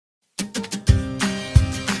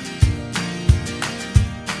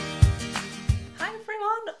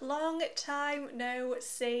long time no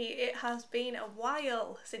see. It has been a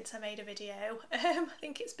while since I made a video. I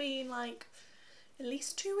think it's been like at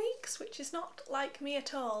least 2 weeks, which is not like me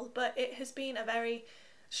at all, but it has been a very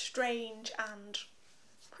strange and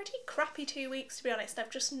pretty crappy 2 weeks, to be honest. I've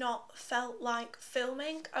just not felt like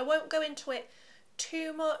filming. I won't go into it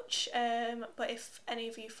too much, but if any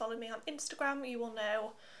of you follow me on Instagram, you will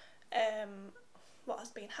know what has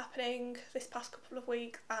been happening this past couple of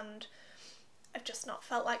weeks, and I've just not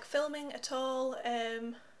felt like filming at all.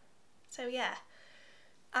 So yeah,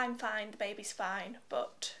 I'm fine, the baby's fine,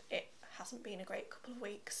 but it hasn't been a great couple of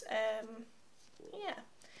weeks. Yeah.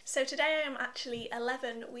 So today I am actually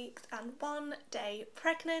 11 weeks and 1 day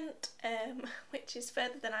pregnant, which is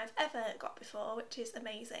further than I've ever got before, which is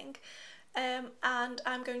amazing. And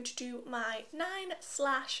I'm going to do my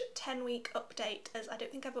 9/10 week update, as I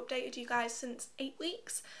don't think I've updated you guys since 8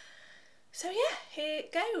 weeks. So yeah, here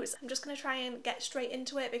it goes. I'm just going to try and get straight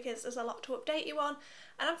into it because there's a lot to update you on,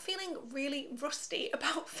 and I'm feeling really rusty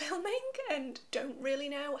about filming and don't really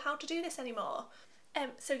know how to do this anymore.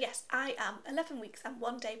 So yes, I am 11 weeks and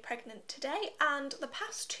 1 day pregnant today, and the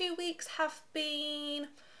past 2 weeks have been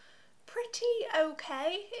pretty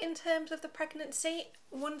okay in terms of the pregnancy.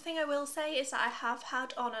 One thing I will say is that I have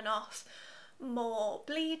had on and off more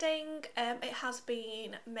bleeding. It has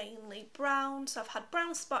been mainly brown, so I've had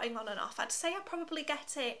brown spotting on and off. I'd say I probably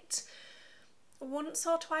get it once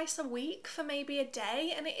or twice a week for maybe a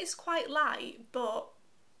day, and it is quite light, but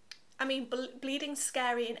I mean, bleeding's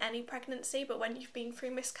scary in any pregnancy, but when you've been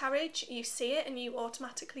through miscarriage, you see it and you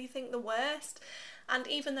automatically think the worst. And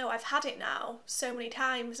even though I've had it now so many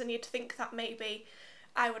times, and you'd think that maybe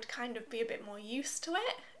I would kind of be a bit more used to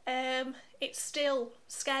it, it still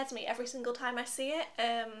scares me every single time I see it.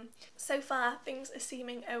 So far things are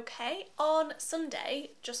seeming okay. On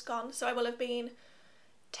Sunday, just gone, so I will have been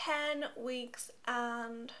 10 weeks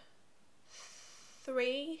and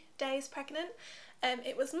 3 days pregnant.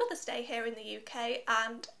 It was Mother's Day here in the UK,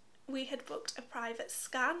 and we had booked a private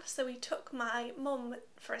scan, so we took my mum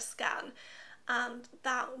for a scan, and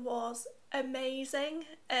that was amazing.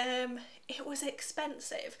 It was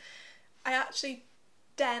expensive. I actually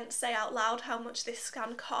daren't say out loud how much this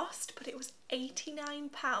scan cost, but it was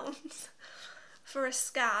 £89 for a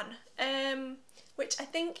scan, which I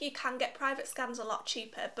think you can get private scans a lot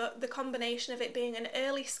cheaper, but the combination of it being an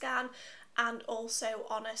early scan and also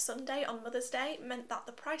on a Sunday, on Mother's Day, meant that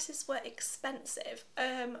the prices were expensive,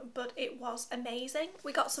 but it was amazing.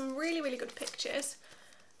 We got some really good pictures.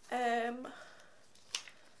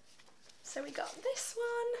 So we got this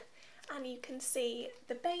one, and you can see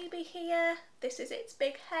the baby here. This is its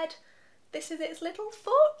big head, this is its little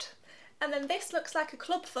foot, and then this looks like a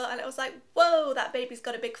club foot, and it was like, whoa, that baby's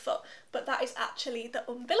got a big foot, but that is actually the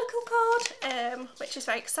umbilical cord, which is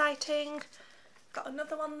very exciting. Got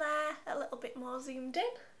another one there, a little bit more zoomed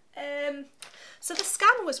in. So the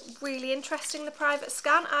scan was really interesting, the private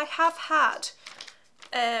scan. I have had,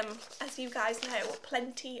 as you guys know,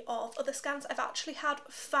 plenty of other scans. I've actually had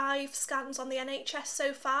 5 scans on the NHS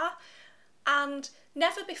so far, and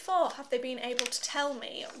never before have they been able to tell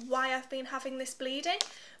me why I've been having this bleeding.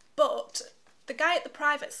 But the guy at the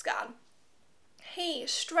private scan, he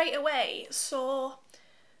straight away saw,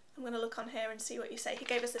 I'm going to look on here and see what you say. He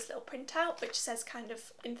gave us this little printout which says kind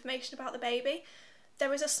of information about the baby.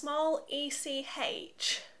 There is a small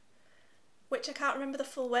ECH, which I can't remember the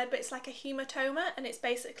full word, but it's like a hematoma, and it's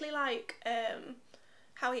basically like,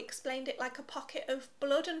 how he explained it, like a pocket of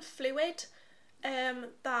blood and fluid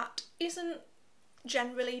that isn't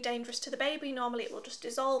generally dangerous to the baby. Normally it will just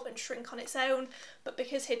dissolve and shrink on its own, but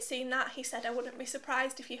because he'd seen that, he said I wouldn't be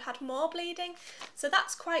surprised if you had more bleeding. So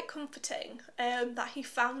that's quite comforting, that he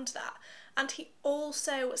found that. And he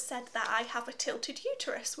also said that I have a tilted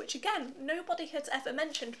uterus, which again, nobody has ever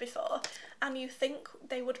mentioned before, and you think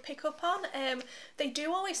they would pick up on. They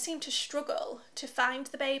do always seem to struggle to find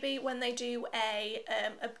the baby when they do a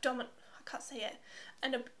an abdominal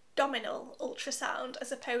ultrasound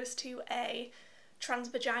as opposed to a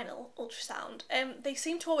transvaginal ultrasound. They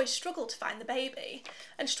seem to always struggle to find the baby,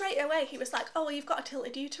 and straight away he was like, oh well, you've got a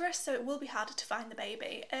tilted uterus, so it will be harder to find the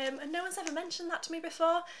baby, and no one's ever mentioned that to me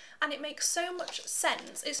before, and it makes so much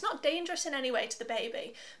sense. It's not dangerous in any way to the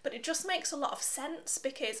baby, but it just makes a lot of sense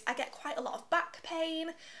because I get quite a lot of back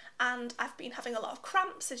pain, and I've been having a lot of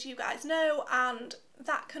cramps, as you guys know, and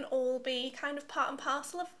that can all be kind of part and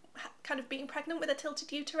parcel of kind of being pregnant with a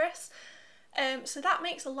tilted uterus. So that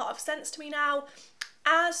makes a lot of sense to me now.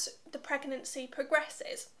 As the pregnancy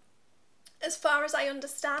progresses, as far as I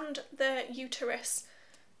understand, the uterus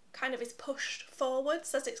kind of is pushed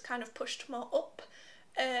forwards as it's kind of pushed more up,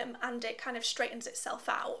 and it kind of straightens itself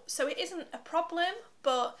out. So it isn't a problem,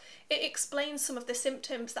 but it explains some of the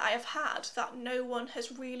symptoms that I have had that no one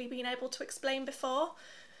has really been able to explain before.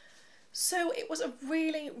 So it was a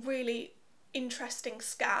really, really interesting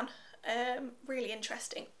scan. Really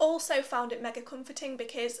interesting. Also found it mega comforting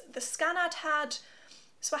because the scan I'd had,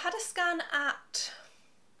 so I had a scan at,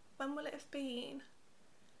 when will it have been?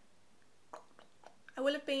 I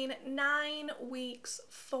will have been 9 weeks,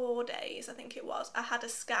 4 days, I think it was. I had a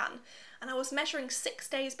scan and I was measuring 6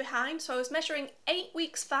 days behind. So I was measuring 8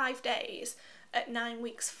 weeks, 5 days at 9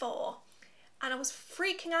 weeks, 4. And I was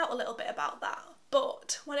freaking out a little bit about that.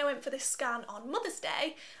 But when I went for this scan on Mother's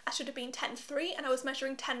Day, I should have been 10.3 and I was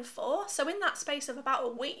measuring 10.4. So in that space of about a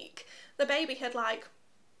week, the baby had like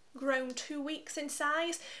grown 2 weeks in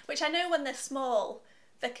size, which I know when they're small,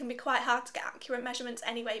 they can be quite hard to get accurate measurements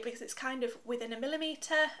anyway because it's kind of within a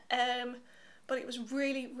millimetre. But it was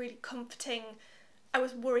really, really comforting. I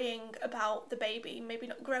was worrying about the baby maybe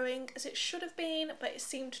not growing as it should have been, but it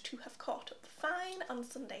seemed to have caught up fine on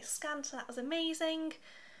Sunday's scan, so that was amazing.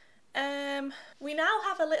 We now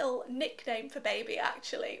have a little nickname for baby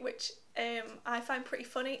actually, which I find pretty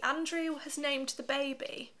funny. Andrew has named the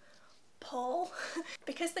baby Paul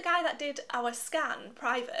because the guy that did our scan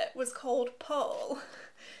private was called Paul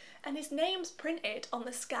and his name's printed on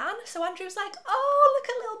the scan, so Andrew was like, oh look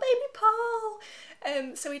at little baby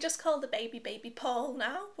Paul. So he just called the baby Paul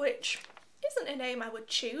now, which isn't a name I would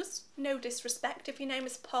choose, no disrespect if your name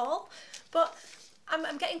is Paul, but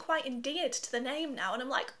I'm getting quite endeared to the name now and I'm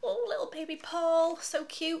like, oh little baby Paul, so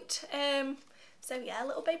cute. So yeah,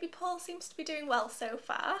 little baby Paul seems to be doing well so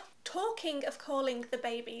far. Talking of calling the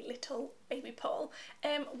baby little baby Paul,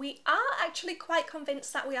 we are actually quite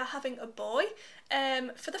convinced that we are having a boy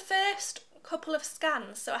for the first couple of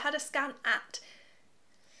scans. So I had a scan at,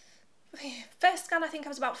 first scan I think I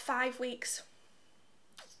was about 5 weeks,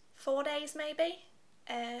 4 days maybe.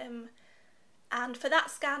 And for that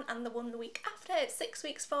scan and the one the week after, at 6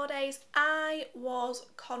 weeks, 4 days, I was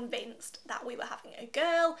convinced that we were having a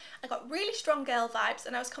girl. I got really strong girl vibes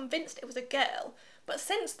and I was convinced it was a girl. But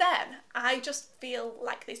since then, I just feel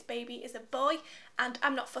like this baby is a boy and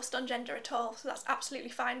I'm not fussed on gender at all, so that's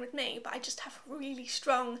absolutely fine with me. But I just have a really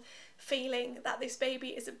strong feeling that this baby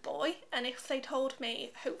is a boy. And if they told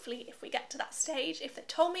me, hopefully if we get to that stage, if they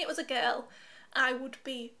told me it was a girl, I would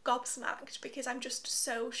be gobsmacked because I'm just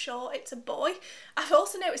so sure it's a boy. I've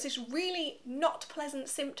also noticed this really not pleasant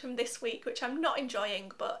symptom this week, which I'm not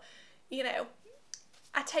enjoying, but you know,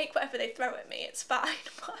 I take whatever they throw at me, it's fine.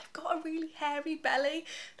 But I've got a really hairy belly.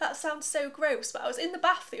 That sounds so gross, but I was in the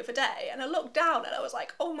bath the other day and I looked down and I was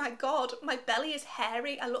like, oh my god, my belly is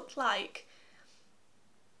hairy. I look like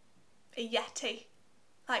a yeti.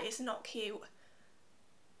 Like, it's not cute.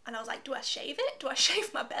 And I was like, do I shave it? Do I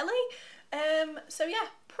shave my belly? So yeah,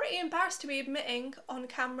 pretty embarrassed to be admitting on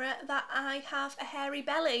camera that I have a hairy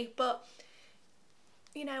belly, but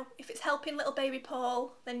you know, if it's helping little baby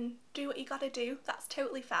Paul, then do what you gotta do, that's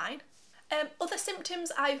totally fine. Other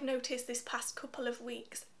symptoms I've noticed this past couple of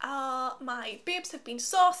weeks are my boobs have been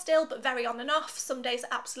sore still, but very on and off. Some days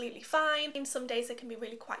are absolutely fine, in some days they can be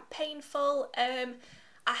really quite painful.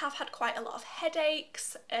 I have had quite a lot of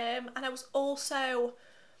headaches, and I was also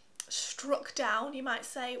struck down, you might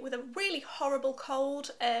say, with a really horrible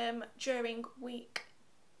cold during week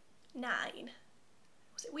 9.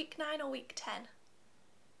 Was it week 9 or week 10?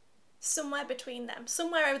 Somewhere between them,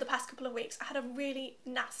 somewhere over the past couple of weeks, I had a really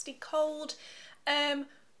nasty cold,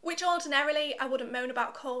 which ordinarily I wouldn't moan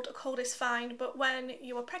about cold. A cold is fine, but when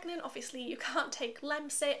you are pregnant, obviously you can't take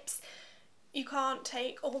Lemsips, you can't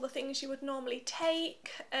take all the things you would normally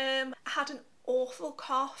take. I had an awful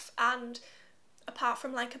cough, and apart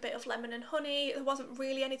from like a bit of lemon and honey, there wasn't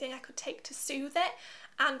really anything I could take to soothe it.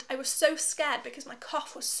 And I was so scared because my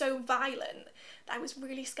cough was so violent that I was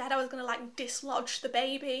really scared I was going to like dislodge the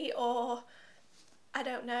baby, or I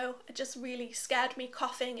don't know, it just really scared me,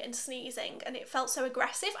 coughing and sneezing, and it felt so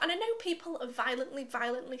aggressive. And I know people are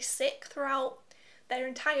violently sick throughout their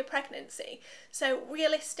entire pregnancy, so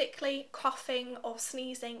realistically coughing or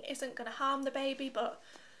sneezing isn't going to harm the baby, but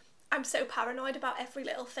I'm so paranoid about every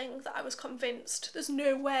little thing that I was convinced there's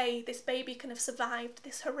no way this baby can have survived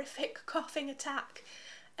this horrific coughing attack.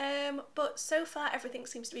 But so far everything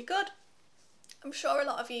seems to be good. I'm sure a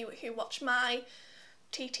lot of you who watch my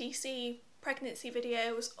TTC pregnancy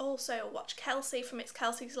videos also watch Kelsey from It's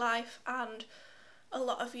Kelsey's Life, and a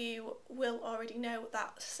lot of you will already know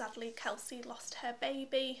that sadly Kelsey lost her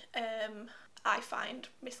baby. I find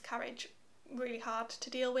miscarriage really hard to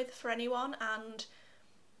deal with for anyone, and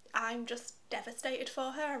I'm just devastated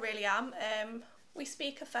for her, I really am. We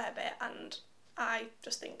speak a fair bit and I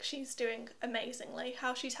just think she's doing amazingly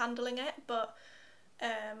how she's handling it, but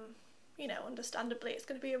you know, understandably it's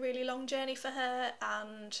going to be a really long journey for her,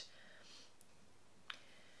 and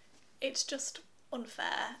it's just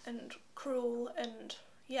unfair and cruel, and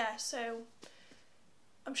yeah, so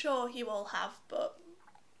I'm sure you all have, but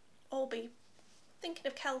all be thinking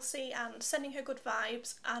of Kelsey and sending her good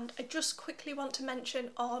vibes. And I just quickly want to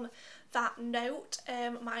mention on that note,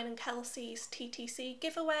 mine and Kelsey's TTC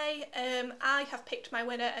giveaway. I have picked my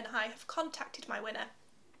winner and I have contacted my winner,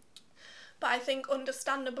 but I think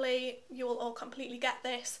understandably you will all completely get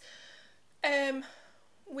this.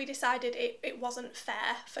 We decided it wasn't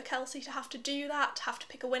fair for Kelsey to have to do that, to have to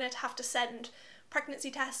pick a winner, to have to send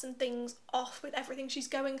pregnancy tests and things off with everything she's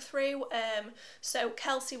going through. So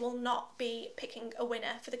Kelsey will not be picking a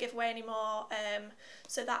winner for the giveaway anymore.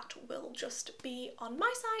 So that will just be on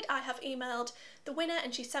my side. I have emailed the winner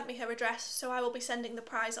and she sent me her address, so I will be sending the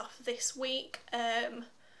prize off this week.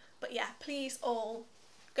 But yeah, please all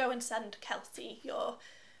go and send Kelsey your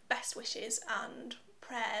best wishes and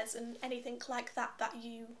prayers and anything like that that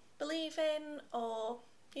you believe in, or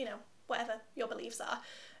you know, whatever your beliefs are.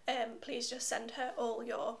 Please just send her all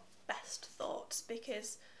your best thoughts,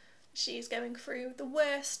 because she's going through the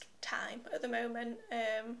worst time at the moment.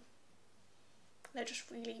 And I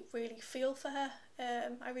just really feel for her.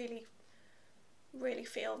 I really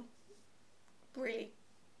feel really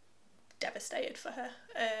devastated for her.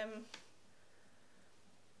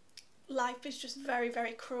 Life is just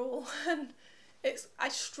very cruel, and I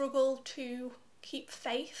struggle to keep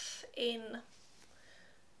faith in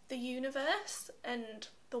the universe and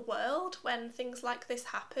the world when things like this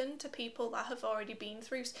happen to people that have already been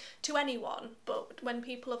through, to anyone, but when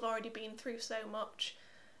people have already been through so much.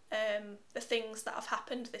 The things that have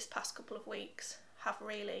happened this past couple of weeks have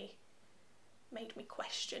really made me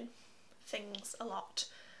question things a lot.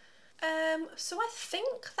 So I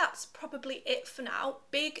think that's probably it for now.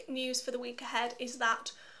 Big news for the week ahead is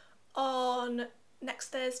that on next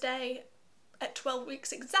Thursday at 12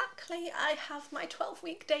 weeks exactly, I have my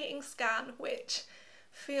 12-week dating scan, which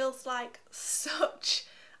feels like such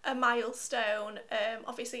a milestone.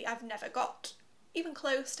 Obviously I've never got even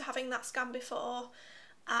close to having that scan before,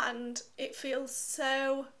 and it feels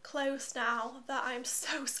so close now that I'm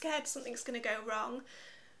so scared something's going to go wrong.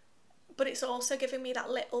 But it's also giving me that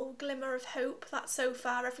little glimmer of hope that so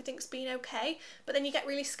far everything's been okay. But then you get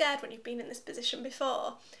really scared when you've been in this position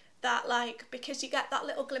before, that like, because you get that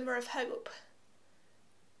little glimmer of hope,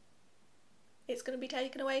 it's going to be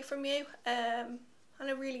taken away from you. And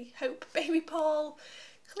I really hope baby Paul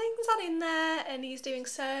clings on in there, and he's doing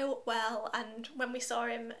so well. And when we saw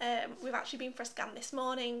him, we've actually been for a scan this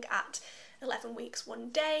morning at 11 weeks 1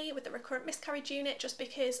 day with the recurrent miscarriage unit, just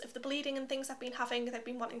because of the bleeding and things I've been having. They've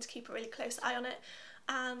been wanting to keep a really close eye on it,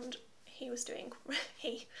 and he was doing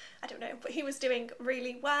he was doing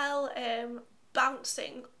really well,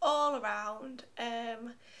 bouncing all around.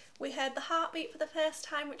 We heard the heartbeat for the first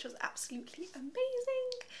time, which was absolutely amazing.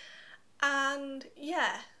 And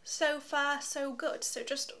yeah, so far so good. So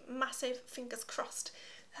just massive fingers crossed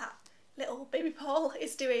that little baby Paul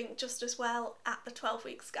is doing just as well at the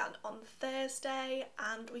 12-week scan on Thursday,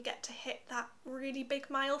 and we get to hit that really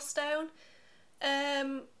big milestone.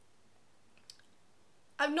 I've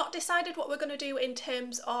not decided what we're going to do in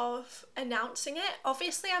terms of announcing it.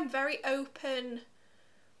 Obviously I'm very open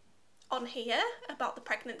on here about the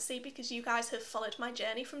pregnancy, because you guys have followed my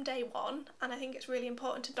journey from day one, and I think it's really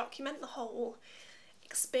important to document the whole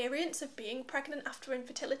experience of being pregnant after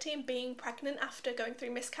infertility and being pregnant after going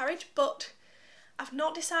through miscarriage. But I've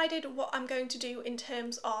not decided what I'm going to do in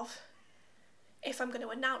terms of if I'm going to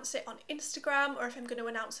announce it on Instagram or if I'm going to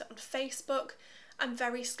announce it on Facebook. I'm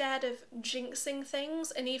very scared of jinxing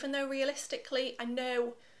things, and even though realistically I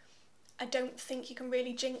know I don't think you can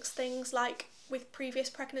really jinx things, like with previous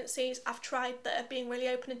pregnancies I've tried the being really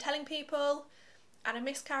open and telling people, and I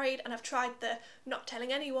miscarried, and I've tried the not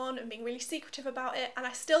telling anyone and being really secretive about it, and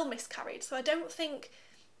I still miscarried. So I don't think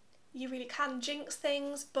you really can jinx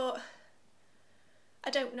things, but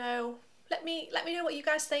I don't know. Let me know what you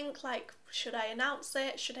guys think. Like, should I announce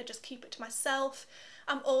it? Should I just keep it to myself?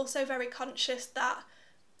 I'm also very conscious that,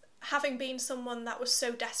 having been someone that was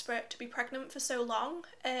so desperate to be pregnant for so long,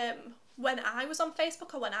 when I was on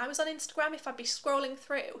Facebook or when I was on Instagram, if I'd be scrolling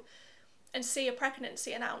through and see a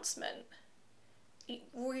pregnancy announcement, it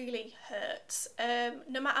really hurts.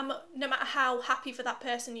 No matter how happy for that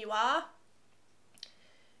person you are,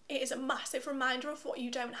 it is a massive reminder of what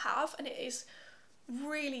you don't have, and it is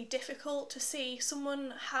really difficult to see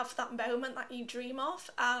someone have that moment that you dream of.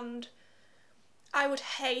 And I would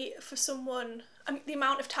hate for someone, I mean, the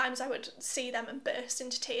amount of times I would see them and burst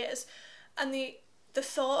into tears, And the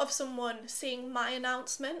thought of someone seeing my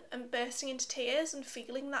announcement and bursting into tears and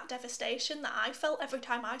feeling that devastation that I felt every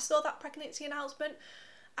time I saw that pregnancy announcement,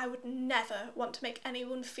 I would never want to make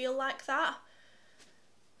anyone feel like that.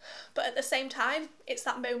 But at the same time, it's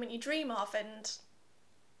that moment you dream of, and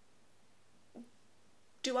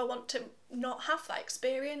do I want to not have that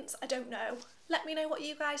experience? I don't know. Let me know what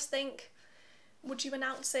you guys think. Would you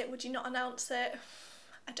announce it? Would you not announce it?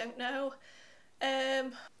 I don't know.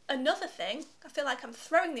 Another thing, I feel like I'm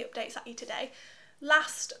throwing the updates at you today.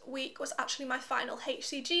 Last week was actually my final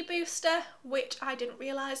HCG booster, which I didn't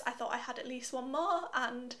realise. I thought I had at least one more,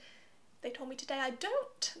 and they told me today I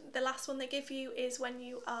don't. The last one they give you is when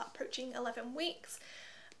you are approaching 11 weeks,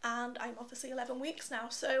 and I'm obviously 11 weeks now,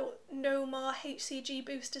 so no more HCG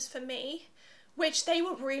boosters for me, which they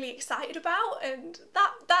were really excited about, and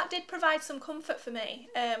that did provide some comfort for me,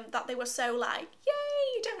 that they were so like,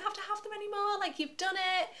 yay, you don't have to have them anymore, like you've done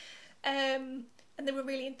it, and they were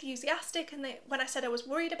really enthusiastic, and when I said I was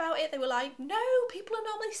worried about it, they were like, no, people are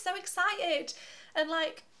normally so excited, and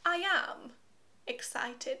like, I am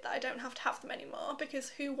excited that I don't have to have them anymore, because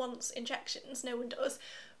who wants injections? No one does.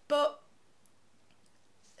 But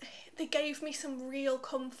they gave me some real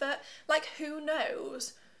comfort. Like, who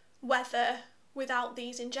knows whether without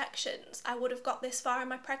these injections I would have got this far in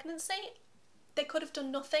my pregnancy. They could have done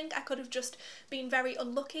nothing. I could have just been very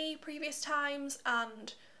unlucky previous times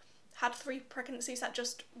and had 3 pregnancies that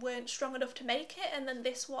just weren't strong enough to make it, and then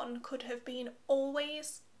this one could have been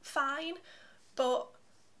always fine. But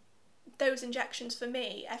those injections for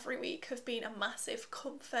me every week have been a massive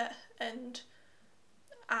comfort, and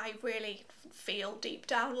I really feel deep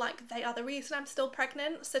down like they are the reason I'm still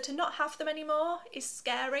pregnant. So to not have them anymore is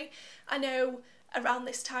scary. I know around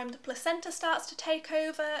this time the placenta starts to take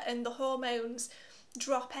over and the hormones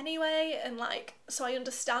drop anyway, and like, so I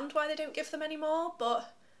understand why they don't give them anymore,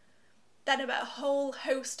 but then about a whole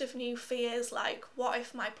host of new fears, like what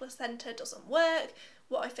if my placenta doesn't work?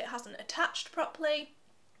 What if it hasn't attached properly?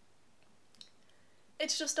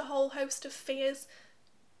 It's just a whole host of fears.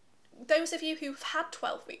 Those of you who've had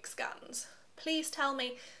 12-week scans, please tell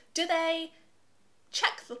me, do they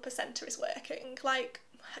check the placenta is working? Like,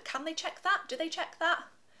 can they check that? Do they check that?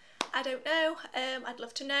 I don't know. I'd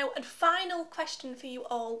love to know. And final question for you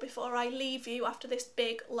all before I leave you after this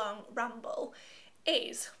big long ramble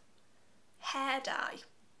is hair dye.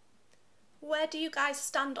 Where do you guys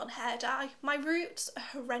stand on hair dye? My roots are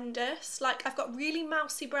horrendous. Like, I've got really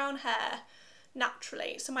mousy brown hair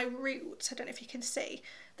naturally, so my roots, I don't know if you can see,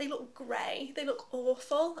 they look grey, they look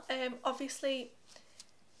awful. Obviously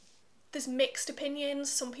there's mixed opinions.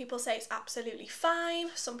 Some people say it's absolutely fine,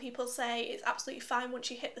 some people say it's absolutely fine once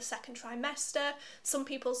you hit the 2nd trimester, some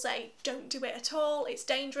people say don't do it at all, it's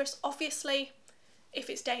dangerous. Obviously if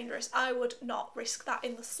it's dangerous I would not risk that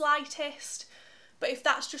in the slightest, but if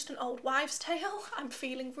that's just an old wives' tale, I'm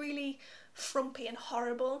feeling really frumpy and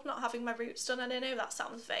horrible not having my roots done. And I know that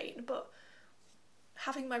sounds vain, but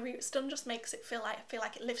having my roots done just makes it feel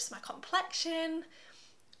like it lifts my complexion.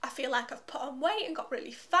 I feel like I've put on weight and got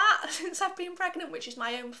really fat since I've been pregnant, which is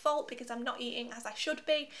my own fault because I'm not eating as I should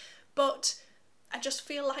be, but I just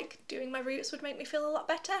feel like doing my roots would make me feel a lot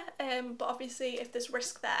better. But obviously if there's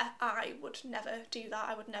risk there, I would never do that.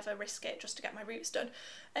 I would never risk it just to get my roots done.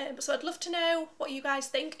 So I'd love to know what you guys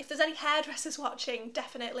think. If there's any hairdressers watching,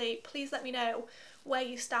 definitely please let me know where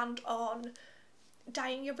you stand on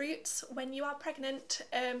dyeing your roots when you are pregnant,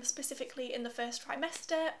 specifically in the 1st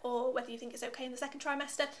trimester, or whether you think it's okay in the 2nd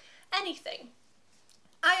trimester. Anything.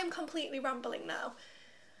 I am completely rambling now.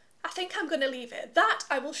 I think I'm going to leave it at that.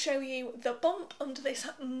 I will show you the bump under this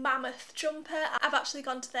mammoth jumper. I've actually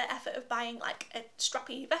gone to the effort of buying like a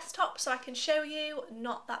strappy vest top so I can show you.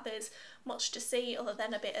 Not that there's much to see other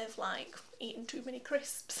than a bit of like eating too many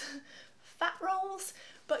crisps, fat rolls.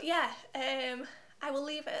 But yeah, I will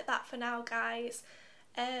leave it at that for now, guys.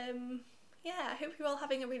 Yeah, I hope you're all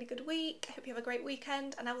having a really good week. I hope you have a great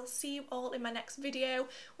weekend, and I will see you all in my next video,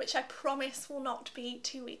 which I promise will not be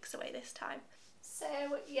 2 weeks away this time. So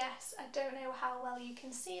yes, I don't know how well you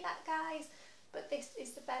can see that, guys, but this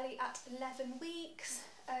is the belly at 11 weeks.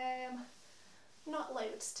 Not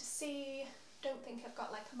loads to see. Don't think I've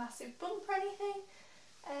got like a massive bump or anything.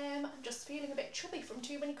 I'm just feeling a bit chubby from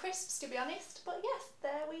too many crisps, to be honest. But yes,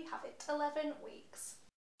 there we have it, 11 weeks.